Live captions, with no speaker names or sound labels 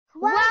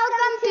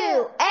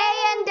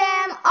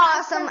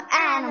awesome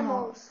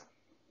animals.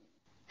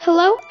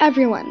 Hello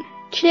everyone.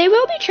 Today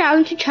we'll be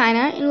traveling to China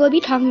and we'll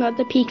be talking about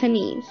the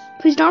Pekingese.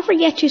 Please don't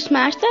forget to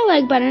smash that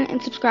like button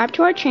and subscribe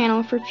to our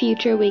channel for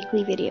future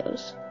weekly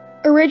videos.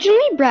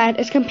 Originally bred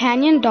as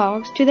companion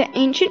dogs to the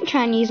ancient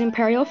Chinese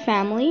imperial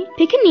family,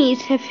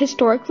 Pekingese have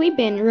historically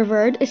been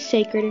revered as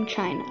sacred in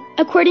China.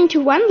 According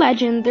to one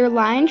legend, their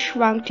lion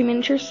shrunk to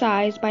miniature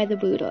size by the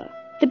Buddha.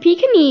 The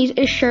Pekingese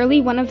is surely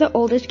one of the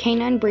oldest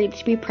canine breeds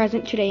to be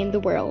present today in the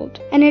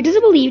world, and it is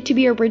believed to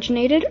be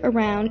originated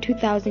around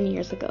 2,000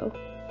 years ago.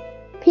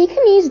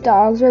 Pekingese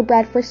dogs were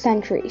bred for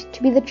centuries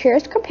to be the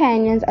cherished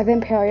companions of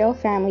imperial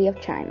family of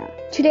China.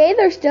 Today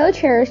they're still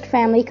cherished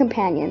family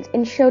companions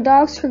and show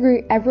dogs to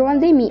greet everyone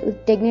they meet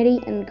with dignity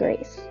and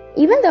grace.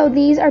 Even though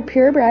these are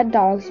purebred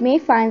dogs, you may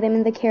find them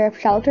in the care of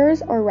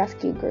shelters or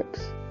rescue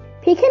groups.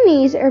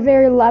 Pekingese are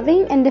very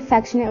loving and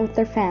affectionate with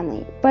their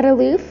family, but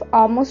aloof,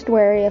 almost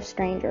wary of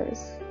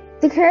strangers.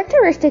 The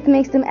characteristic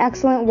makes them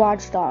excellent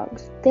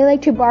watchdogs. They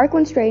like to bark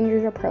when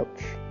strangers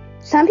approach.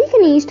 Some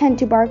Pekingese tend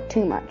to bark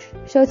too much,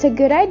 so it's a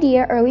good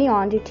idea early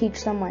on to teach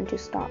someone to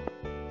stop.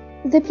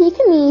 The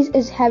Pekingese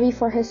is heavy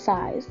for his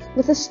size,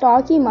 with a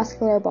stocky,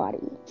 muscular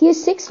body. He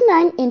is 6 to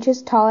 9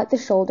 inches tall at the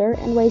shoulder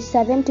and weighs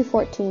 7 to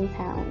 14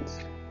 pounds.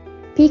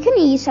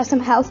 Pekingese have some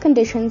health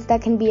conditions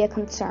that can be a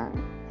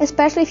concern,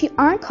 especially if you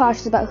aren't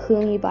cautious about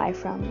whom you buy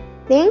from.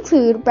 They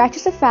include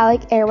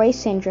brachycephalic airway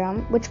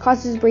syndrome, which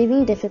causes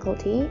breathing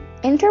difficulty,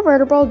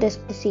 intervertebral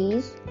disc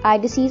disease, eye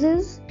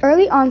diseases,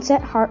 early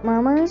onset heart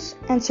murmurs,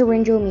 and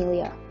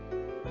syringomelia.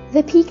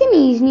 The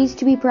Pekingese needs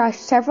to be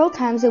brushed several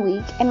times a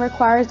week and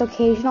requires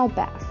occasional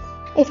baths.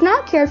 If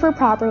not cared for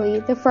properly,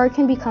 the fur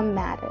can become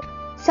matted.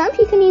 Some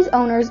Pekingese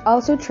owners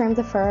also trim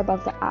the fur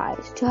above the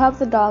eyes to help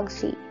the dog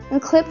see,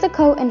 and clip the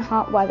coat in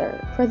hot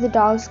weather for the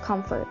dog's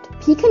comfort.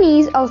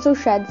 Pekingese also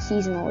shed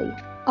seasonally.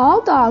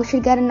 All dogs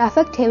should get enough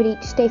activity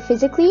to stay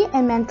physically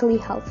and mentally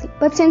healthy.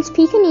 But since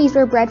Pekingese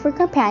were bred for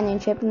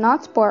companionship,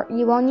 not sport,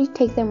 you won't need to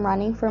take them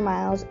running for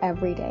miles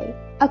every day.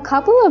 A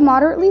couple of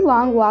moderately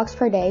long walks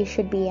per day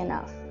should be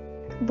enough.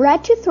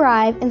 Bred to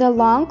thrive in the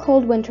long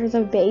cold winters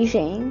of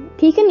Beijing,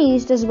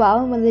 Pekingese does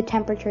well when the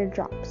temperature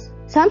drops.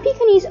 Some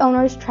Pekingese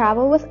owners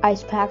travel with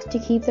ice packs to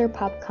keep their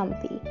pup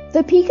comfy.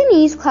 The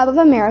Pekingese Club of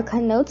America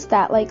notes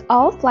that, like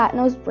all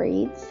flat-nosed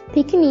breeds,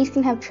 Pekingese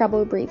can have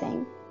trouble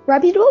breathing.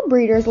 Reputable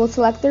breeders will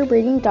select their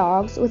breeding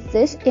dogs with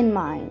this in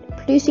mind,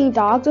 producing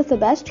dogs with the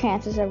best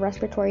chances of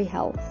respiratory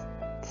health.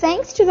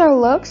 Thanks to their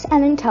looks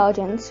and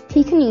intelligence,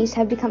 Pekingese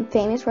have become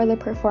famous for their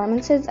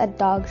performances at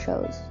dog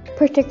shows,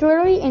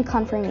 particularly in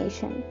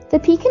conformation. The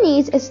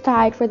Pekingese is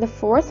tied for the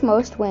 4th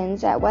most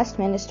wins at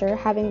Westminster,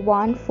 having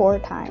won 4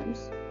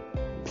 times.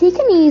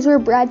 Pekingese were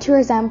bred to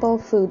resemble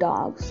foo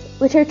dogs,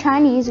 which are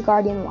Chinese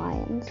guardian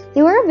lions.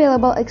 They were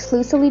available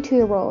exclusively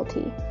to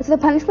royalty, with the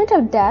punishment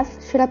of death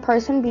should a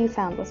person be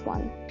found with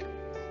one.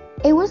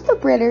 It was the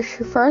British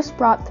who first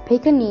brought the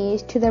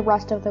Pekingese to the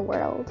rest of the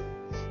world,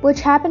 which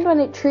happened when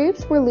the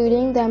troops were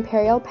looting the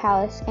imperial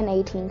palace in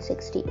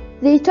 1860.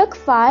 They took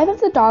 5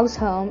 of the dogs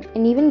home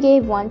and even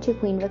gave one to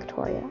Queen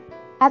Victoria.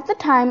 At the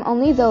time,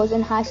 only those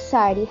in high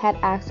society had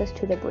access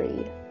to the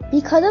breed.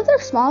 Because of their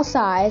small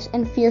size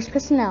and fierce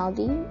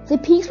personality, the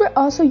Pekes were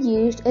also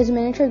used as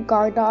miniature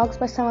guard dogs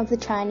by some of the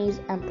Chinese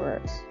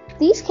emperors.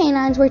 These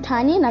canines were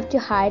tiny enough to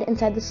hide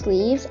inside the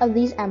sleeves of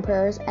these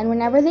emperors, and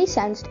whenever they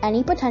sensed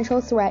any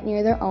potential threat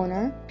near their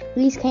owner,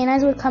 these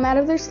canines would come out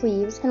of their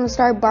sleeves and would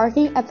start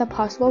barking at the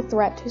possible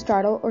threat to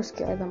startle or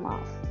scare them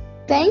off.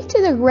 Thanks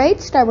to their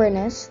great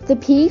stubbornness, the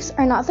Pekes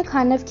are not the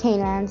kind of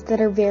canines that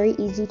are very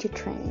easy to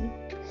train.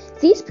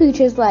 These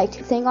pooches like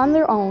to think on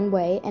their own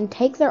way and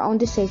take their own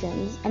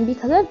decisions, and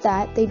because of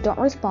that, they don't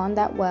respond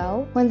that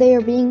well when they are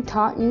being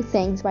taught new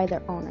things by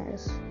their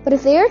owners. But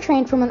if they are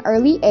trained from an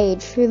early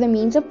age through the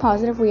means of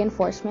positive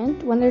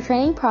reinforcement, then their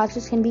training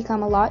process can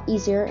become a lot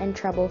easier and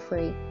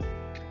trouble-free.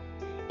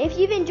 If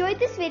you've enjoyed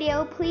this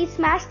video, please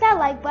smash that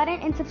like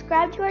button and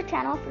subscribe to our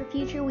channel for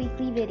future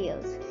weekly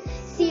videos.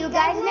 See you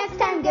guys next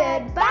time.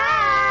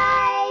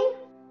 Goodbye!